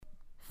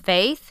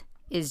Faith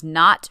is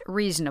not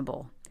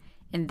reasonable.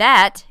 And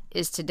that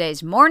is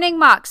today's Morning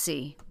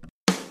Moxie.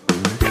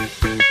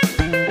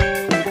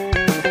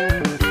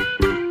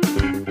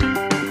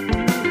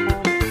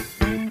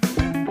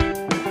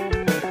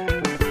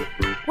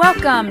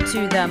 Welcome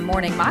to the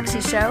Morning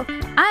Moxie Show.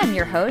 I'm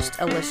your host,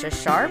 Alicia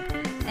Sharp.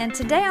 And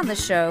today on the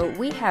show,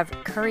 we have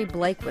Curry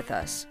Blake with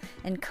us.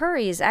 And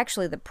Curry is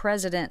actually the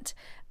president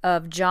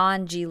of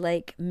John G.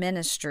 Lake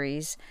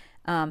Ministries.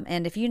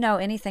 And if you know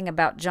anything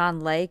about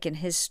John Lake and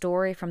his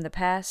story from the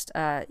past,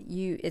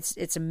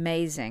 it's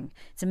amazing.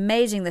 It's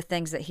amazing the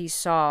things that he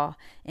saw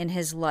in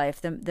his life,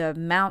 the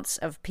amounts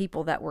of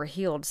people that were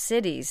healed.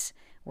 Cities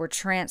were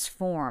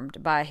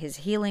transformed by his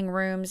healing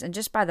rooms and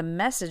just by the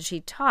message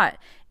he taught.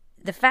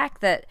 The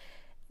fact that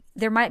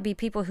there might be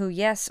people who,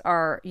 yes,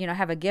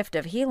 have a gift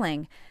of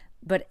healing,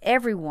 but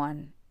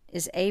everyone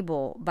is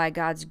able by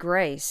God's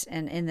grace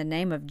and in the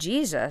name of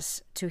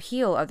Jesus to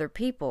heal other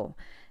people.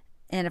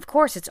 And of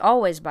course, it's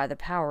always by the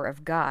power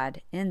of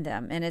God in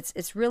them. And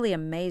it's really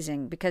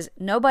amazing because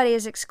nobody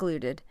is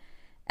excluded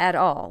at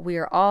all. We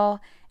are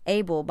all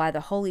able by the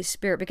Holy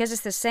Spirit, because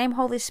it's the same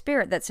Holy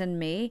Spirit that's in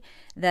me,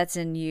 that's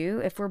in you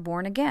if we're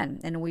born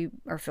again and we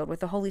are filled with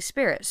the Holy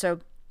Spirit. So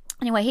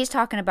anyway, he's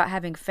talking about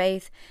having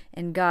faith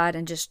in God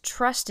and just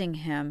trusting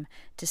Him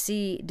to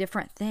see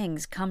different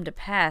things come to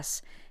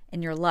pass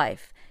in your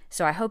life.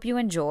 So I hope you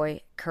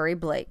enjoy Curry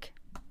Blake.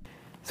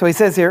 So he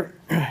says here,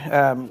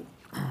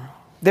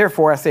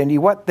 therefore I say unto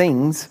you, what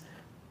things,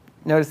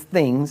 notice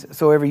things,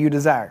 soever you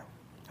desire.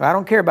 Well, I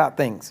don't care about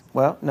things.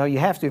 Well, no, you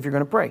have to if you're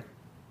going to pray.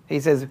 He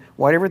says,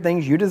 whatever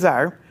things you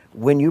desire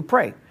when you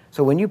pray.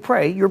 So when you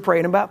pray, you're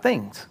praying about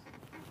things.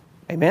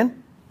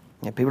 Amen?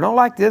 And people don't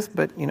like this,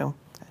 but,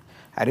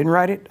 I didn't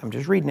write it. I'm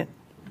just reading it.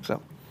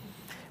 So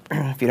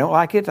if you don't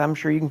like it, I'm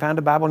sure you can find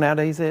a Bible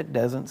nowadays that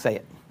doesn't say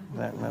it.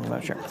 I'm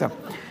not sure. So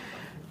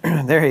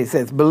there he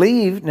says,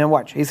 believe. Now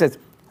watch. He says,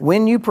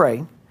 when you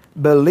pray,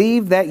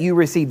 believe that you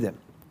receive them.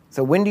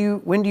 So when do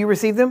you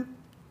receive them?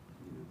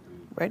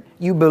 Right?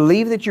 You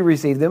believe that you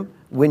receive them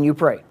when you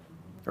pray.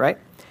 Right?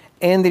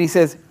 And then he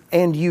says,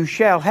 and you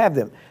shall have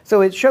them.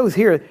 So it shows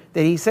here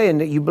that he's saying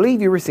that you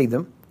believe you receive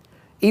them,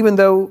 even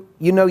though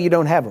you know you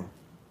don't have them.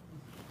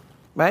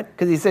 Right?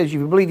 Because he says, if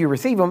you believe you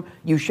receive them,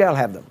 you shall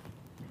have them.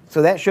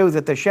 So that shows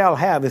that the shall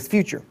have is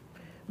future.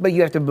 But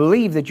you have to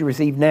believe that you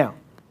receive now.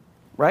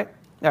 Right?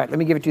 All right, let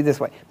me give it to you this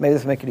way. Maybe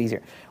this will make it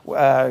easier.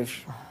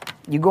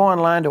 You go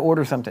online to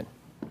order something.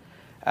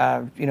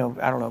 I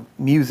don't know,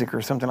 music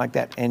or something like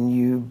that, and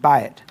you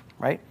buy it,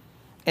 right?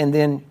 And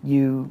then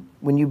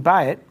when you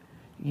buy it,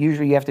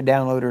 usually you have to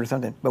download it or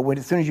something. But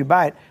as soon as you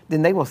buy it,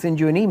 then they will send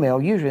you an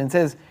email usually and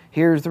says,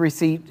 here's the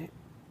receipt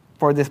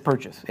for this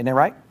purchase. Isn't that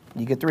right?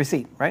 You get the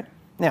receipt, right?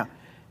 Now,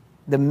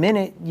 the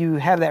minute you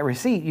have that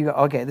receipt, you go,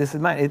 okay, this is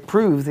mine. It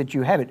proves that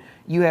you have it.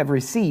 You have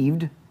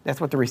received.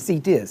 That's what the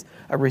receipt is.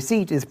 A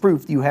receipt is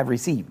proof you have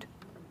received,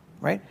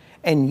 right?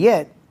 And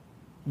yet,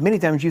 many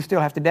times you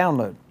still have to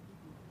download.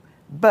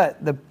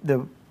 But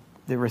the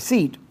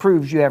receipt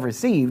proves you have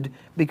received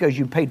because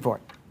you paid for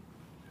it.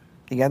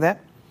 You got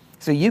that?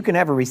 So you can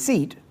have a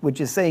receipt,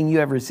 which is saying you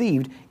have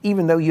received,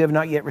 even though you have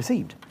not yet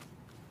received,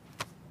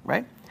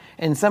 right?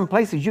 In some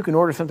places, you can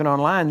order something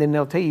online, then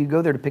they'll tell you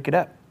go there to pick it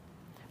up.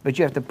 But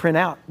you have to print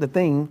out the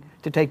thing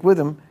to take with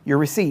them, your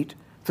receipt,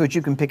 so that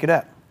you can pick it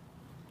up,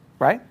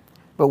 right?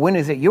 But when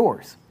is it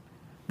yours?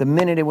 The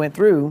minute it went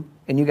through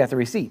and you got the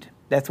receipt,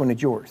 that's when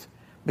it's yours.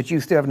 But you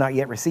still have not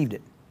yet received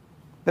it.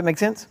 That make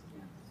sense?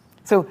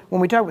 So when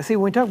we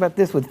talk about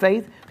this with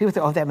faith, people say,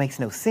 "Oh, that makes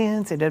no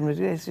sense. It doesn't.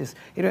 It's just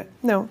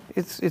no.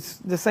 It's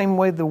the same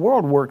way the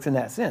world works in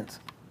that sense,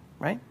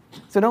 right?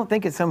 So don't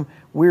think it's some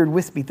weird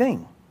wispy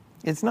thing.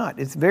 It's not.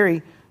 It's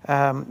very,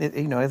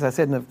 as I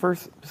said in the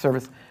first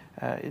service,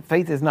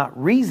 faith is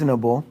not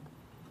reasonable,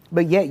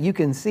 but yet you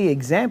can see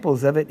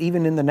examples of it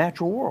even in the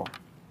natural world.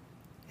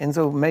 And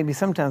so maybe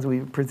sometimes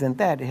we present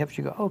that. It helps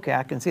you go, okay,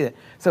 I can see that.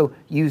 So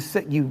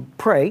you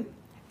pray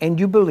and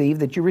you believe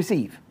that you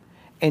receive.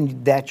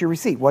 And that's your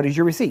receipt. What is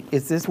your receipt?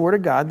 It's this word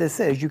of God that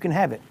says you can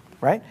have it,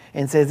 right?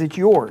 And says it's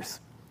yours.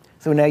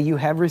 So now you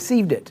have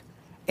received it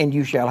and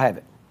you shall have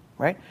it,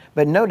 right?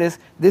 But notice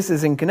this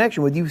is in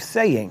connection with you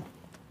saying.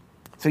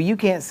 So you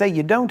can't say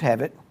you don't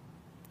have it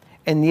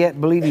and yet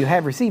believe you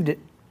have received it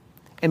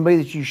and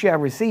believe that you shall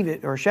receive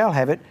it or shall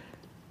have it,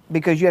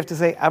 because you have to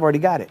say, I've already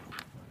got it.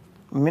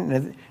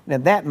 Now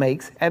that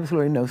makes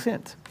absolutely no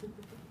sense.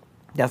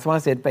 That's why I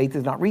said faith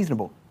is not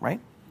reasonable, right?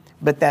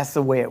 But that's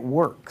the way it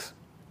works.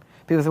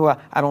 People say,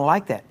 well, I don't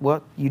like that.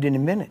 Well, you didn't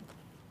invent it,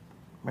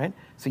 right?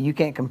 So you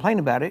can't complain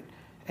about it.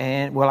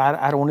 And, well,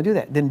 I don't want to do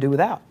that. Then do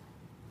without.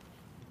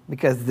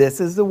 Because this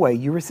is the way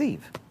you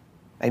receive.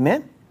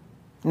 Amen?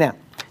 Now,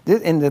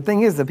 and the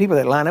thing is, the people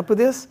that line up with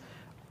this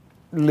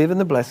live in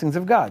the blessings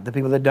of God. The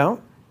people that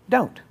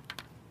don't.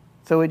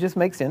 So it just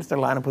makes sense to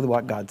line up with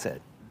what God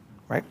said,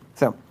 right?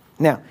 So,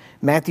 now,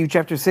 Matthew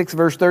chapter 6,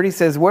 verse 30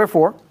 says,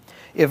 wherefore,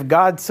 if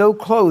God so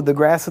clothe the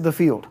grass of the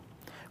field,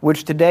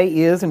 which today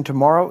is and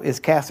tomorrow is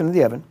cast into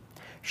the oven,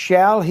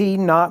 shall he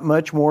not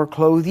much more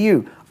clothe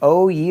you,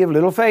 O ye of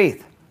little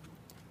faith?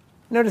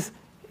 Notice,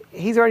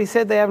 he's already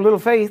said they have little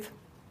faith.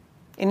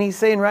 And he's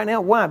saying right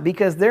now, why?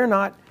 Because they're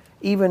not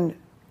even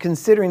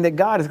considering that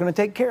God is going to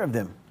take care of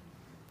them.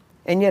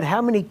 And yet,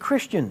 how many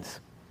Christians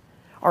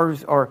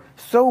are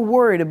so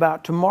worried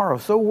about tomorrow,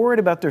 so worried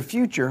about their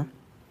future,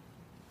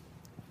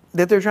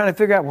 that they're trying to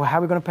figure out, well, how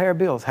are we going to pay our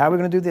bills? How are we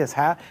going to do this?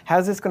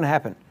 How's this going to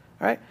happen?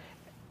 All right?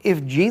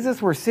 If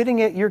Jesus were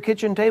sitting at your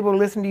kitchen table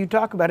listening to you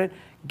talk about it,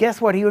 guess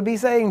what he would be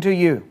saying to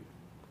you?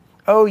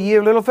 Oh, ye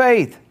of little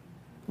faith.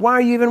 Why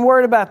are you even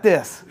worried about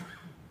this?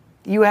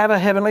 You have a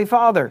heavenly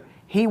Father.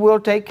 He will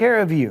take care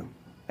of you.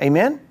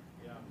 Amen?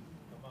 Yeah.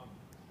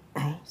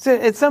 Come on. So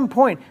at some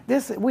point,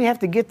 we have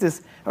to get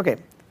this. Okay,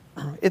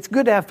 it's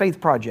good to have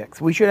faith projects.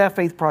 We should have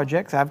faith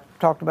projects. I've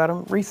talked about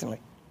them recently.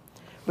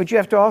 But you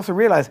have to also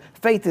realize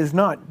faith is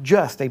not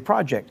just a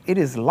project. It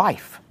is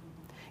life.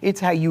 It's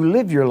how you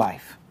live your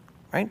life,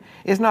 right?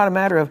 It's not a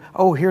matter of,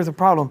 oh, here's a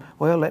problem.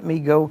 Well, let me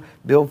go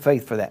build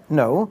faith for that.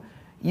 No,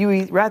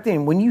 right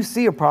then, when you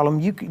see a problem,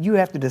 you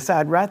have to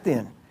decide right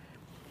then,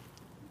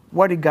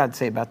 what did God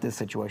say about this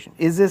situation?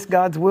 Is this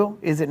God's will?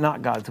 Is it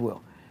not God's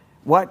will?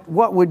 What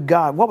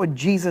would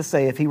Jesus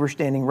say if he were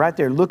standing right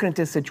there looking at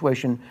this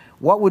situation?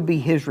 What would be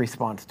his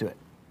response to it?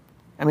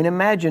 I mean,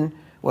 imagine,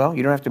 well,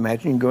 you don't have to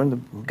imagine, you can go in the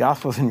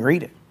Gospels and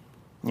read it.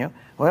 You know,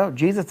 well,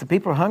 Jesus, the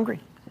people are hungry.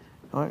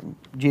 Well,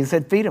 Jesus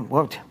said, feed them.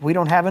 Well, we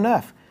don't have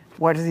enough.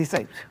 What does he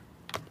say?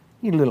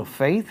 You little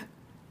faith.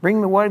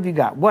 Bring me, what have you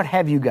got? What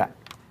have you got?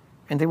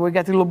 And they, well, we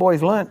got the little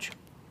boy's lunch.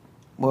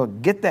 Well,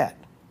 get that.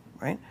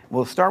 Right?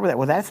 We'll start with that.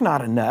 Well, that's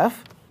not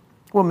enough.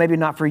 Well, maybe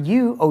not for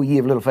you, oh ye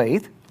of little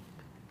faith,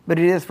 but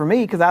it is for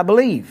me because I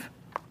believe.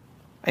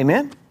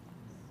 Amen?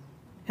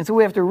 And so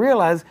we have to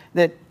realize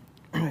that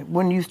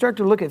when you start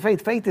to look at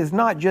faith, faith is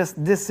not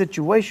just this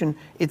situation,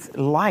 it's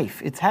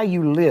life. It's how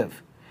you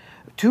live.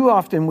 Too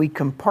often we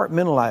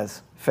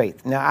compartmentalize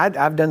faith. Now,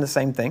 I've done the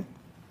same thing.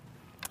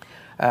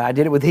 I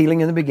did it with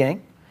healing in the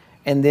beginning.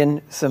 And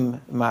then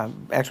my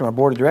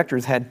board of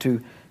directors had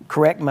to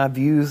correct my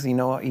views, you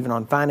know, even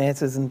on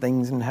finances and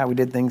things and how we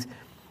did things.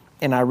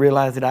 And I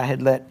realized that I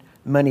had let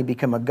money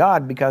become a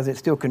god because it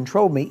still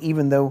controlled me,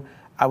 even though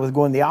I was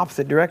going the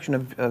opposite direction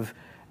of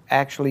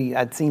actually,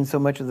 I'd seen so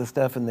much of the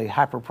stuff and the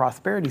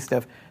hyper-prosperity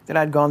stuff that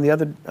I'd gone the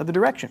other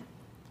direction.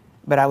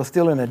 But I was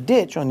still in a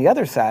ditch on the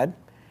other side,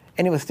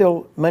 and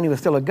money was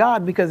still a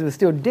god because it was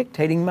still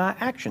dictating my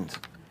actions.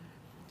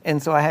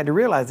 And so I had to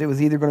realize it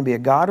was either going to be a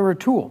god or a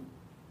tool.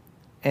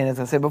 And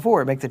as I said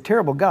before, it makes a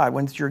terrible God.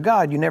 When it's your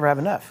God, you never have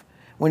enough.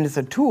 When it's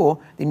a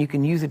tool, then you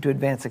can use it to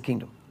advance the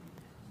kingdom.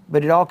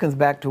 But it all comes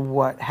back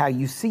to how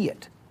you see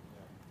it.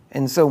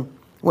 And so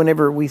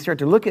whenever we start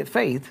to look at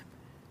faith,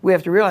 we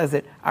have to realize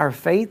that our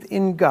faith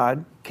in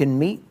God can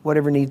meet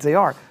whatever needs they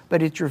are.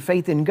 But it's your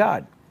faith in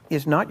God.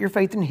 It's not your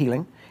faith in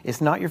healing.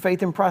 It's not your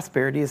faith in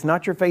prosperity. It's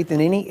not your faith in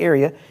any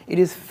area. It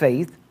is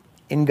faith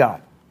in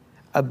God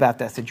about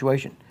that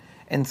situation.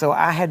 And so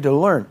I had to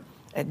learn.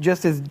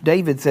 Just as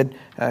David said,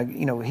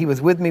 he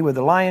was with me with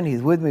the lion,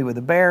 he's with me with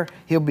the bear,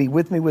 he'll be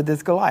with me with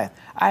this Goliath.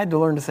 I had to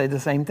learn to say the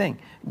same thing.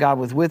 God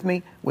was with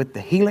me with the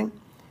healing.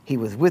 He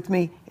was with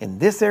me in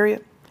this area.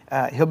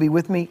 He'll be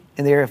with me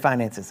in the area of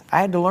finances.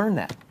 I had to learn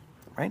that,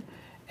 right?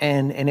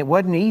 And it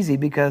wasn't easy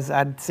because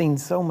I'd seen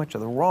so much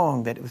of the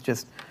wrong that it was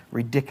just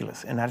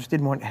ridiculous. And I just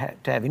didn't want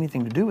to have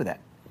anything to do with that.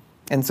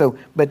 And so,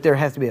 but there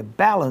has to be a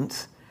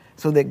balance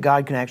so that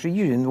God can actually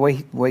use it. And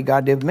the way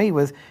God did with me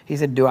was, he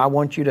said, do I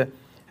want you to,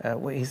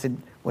 he said,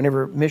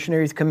 whenever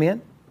missionaries come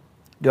in,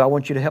 do I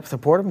want you to help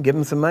support them, give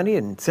them some money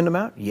and send them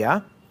out?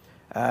 Yeah.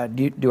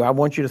 Do I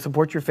want you to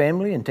support your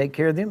family and take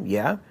care of them?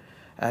 Yeah.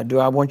 Do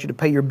I want you to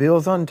pay your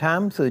bills on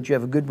time so that you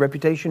have a good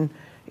reputation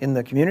in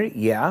the community?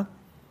 Yeah.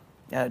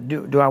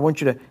 Do I want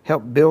you to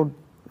help build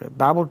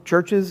Bible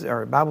churches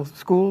or Bible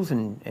schools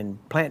and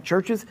plant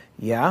churches?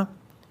 Yeah.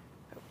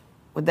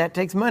 But that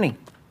takes money.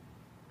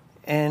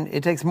 And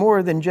it takes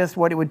more than just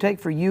what it would take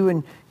for you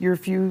and your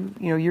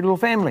little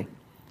family.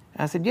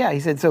 I said, yeah. He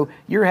said, so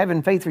you're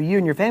having faith for you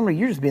and your family,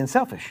 you're just being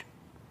selfish.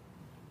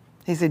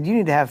 He said, you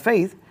need to have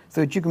faith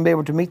so that you can be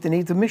able to meet the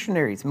needs of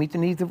missionaries, meet the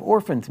needs of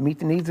orphans, meet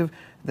the needs of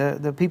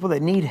the people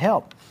that need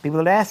help,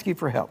 people that ask you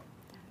for help.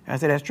 And I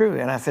said, that's true.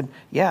 And I said,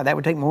 yeah, that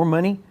would take more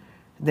money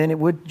than it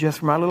would just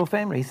for my little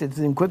family. He said,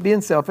 then quit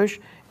being selfish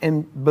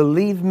and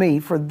believe me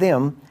for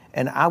them,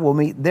 and I will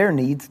meet their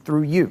needs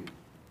through you.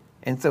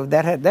 And so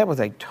that was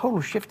a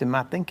total shift in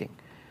my thinking.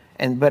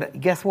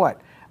 But guess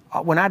what?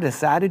 When I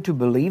decided to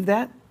believe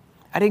that,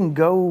 I didn't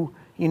go,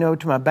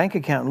 to my bank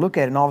account and look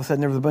at it, and all of a sudden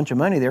there was a bunch of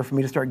money there for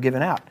me to start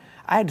giving out.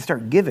 I had to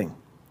start giving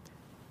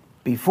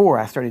before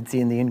I started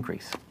seeing the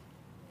increase.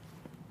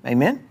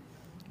 Amen?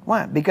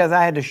 Why? Because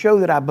I had to show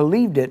that I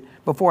believed it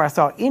before I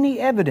saw any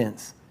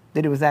evidence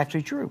that it was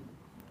actually true.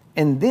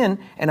 And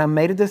I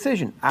made a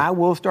decision. I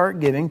will start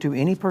giving to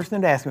any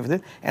person that asks me for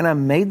this. And I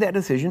made that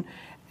decision.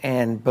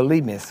 And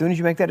believe me, as soon as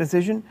you make that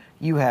decision,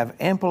 you have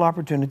ample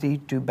opportunity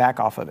to back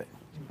off of it.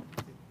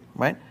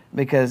 Right?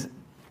 Because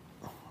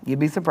you'd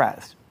be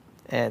surprised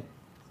at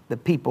the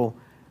people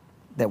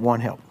that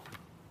want help.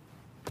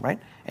 Right?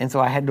 And so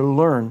I had to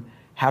learn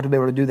how to be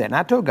able to do that. And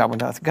I told God one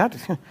time, I said, God,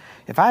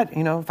 if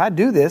I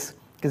do this,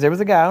 because there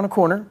was a guy on the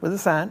corner with a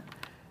sign,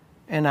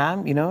 and I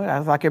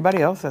was like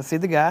everybody else. I see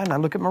the guy, and I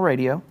look at my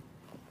radio.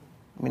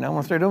 I want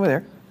to start over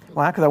there.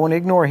 Why? Because I want to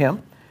ignore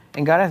him.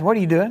 And God asked, what are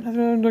you doing? I said,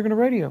 I'm looking at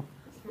the radio.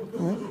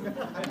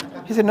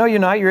 He said, no, you're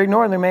not. You're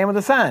ignoring the man with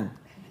the sign.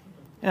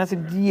 And I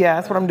said, yeah,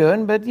 that's what I'm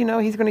doing. But,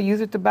 he's going to use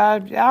it to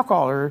buy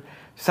alcohol or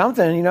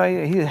something.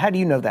 How do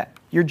you know that?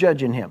 You're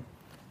judging him.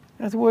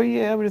 And I said, well,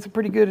 yeah, but it's a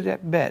pretty good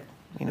bet,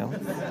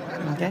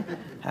 Okay?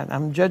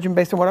 I'm judging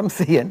based on what I'm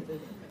seeing.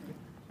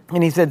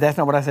 And he said, that's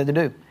not what I said to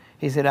do.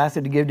 He said, I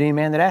said to give to any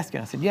man that asks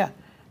you. I said, yeah.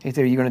 He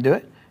said, are you going to do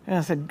it? And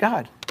I said,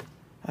 God.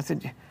 I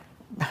said,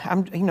 I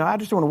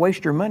just don't want to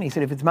waste your money. He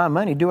said, if it's my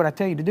money, do what I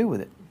tell you to do with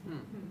it.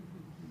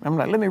 I'm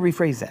like, let me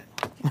rephrase that.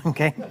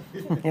 Okay?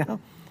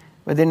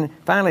 But then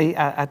finally,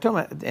 I told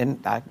him,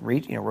 and I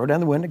reached, rolled down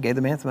the window, gave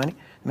the man some money.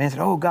 The man said,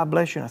 oh, God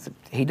bless you. And I said,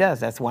 he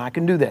does. That's why I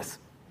can do this.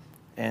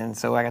 And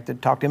so I got to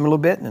talk to him a little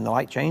bit, and then the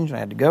light changed, and I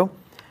had to go.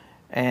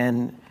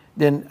 And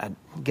then,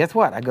 guess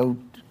what? I go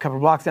a couple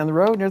of blocks down the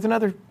road, and there's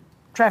another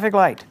traffic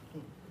light.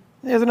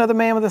 There's another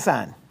man with a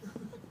sign.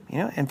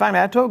 And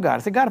finally I told God, I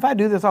said, God, if I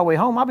do this all the way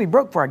home, I'll be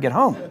broke before I get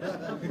home.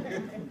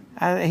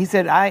 He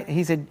said,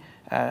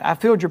 I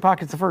filled your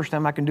pockets the first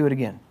time, I can do it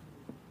again.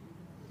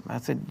 I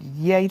said,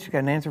 yeah, you just got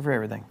an answer for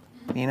everything.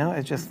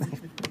 It's just,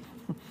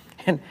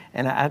 and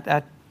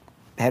I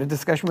had a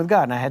discussion with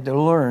God, and I had to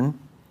learn,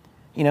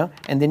 and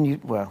then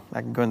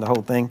I can go into the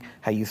whole thing,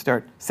 how you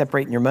start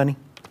separating your money,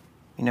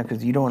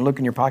 because you don't want to look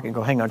in your pocket and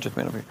go, hang on just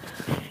a minute.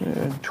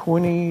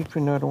 20,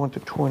 no, I don't want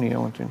the 20, I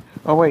want to,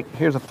 oh wait,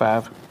 here's a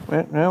 5.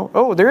 No,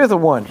 oh, there is a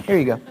 1, here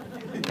you go.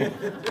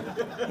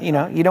 You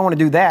don't want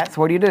to do that,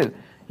 so what do?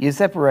 You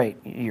separate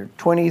your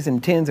 20s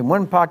and 10s in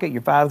one pocket,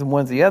 your 5s and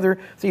 1s the other,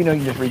 so you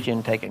just reach in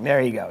and take it.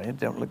 There you go. It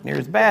don't look near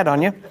as bad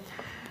on you.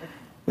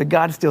 But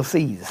God still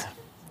sees,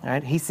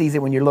 right? He sees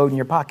it when you're loading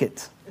your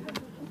pockets,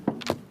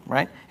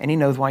 right? And he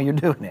knows why you're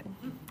doing it.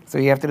 So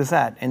you have to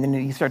decide. And then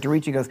you start to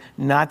reach, he goes,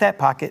 not that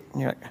pocket.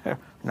 And you're like,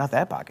 not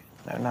that pocket.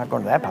 No, I'm not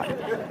going to that pocket.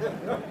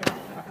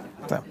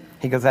 So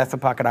he goes, that's the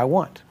pocket I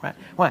want, right?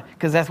 Why?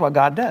 Because that's what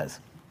God does.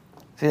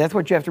 See, that's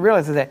what you have to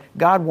realize is that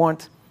God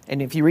wants.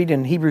 And if you read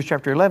in Hebrews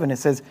chapter 11, it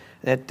says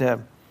that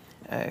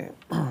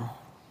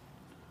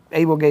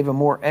Abel gave a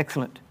more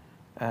excellent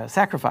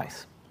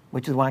sacrifice,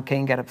 which is why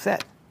Cain got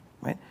upset,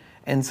 right?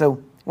 And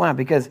so, why?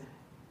 Because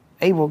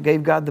Abel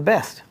gave God the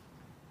best,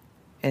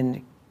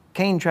 and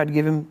Cain tried to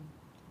give him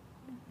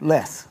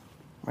less,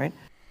 right?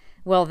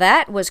 Well,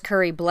 that was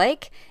Curry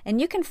Blake, and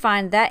you can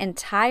find that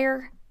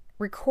entire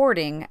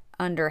recording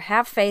under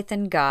Have Faith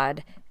in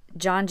God,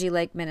 John G.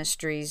 Lake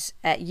Ministries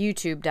at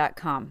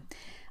youtube.com.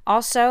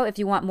 Also, if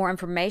you want more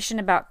information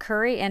about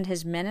Curry and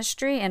his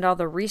ministry and all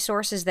the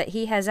resources that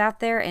he has out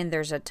there, and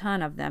there's a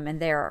ton of them,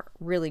 and they are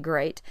really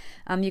great,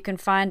 you can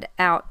find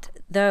out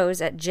those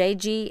at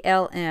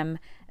jglm.org.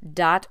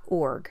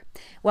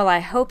 Well, I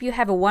hope you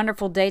have a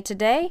wonderful day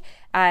today.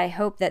 I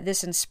hope that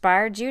this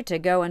inspired you to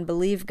go and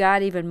believe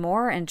God even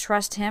more and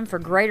trust Him for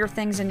greater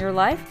things in your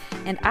life.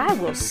 And I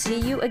will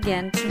see you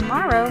again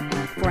tomorrow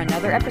for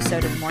another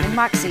episode of Morning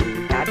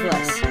Moxie. God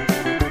bless.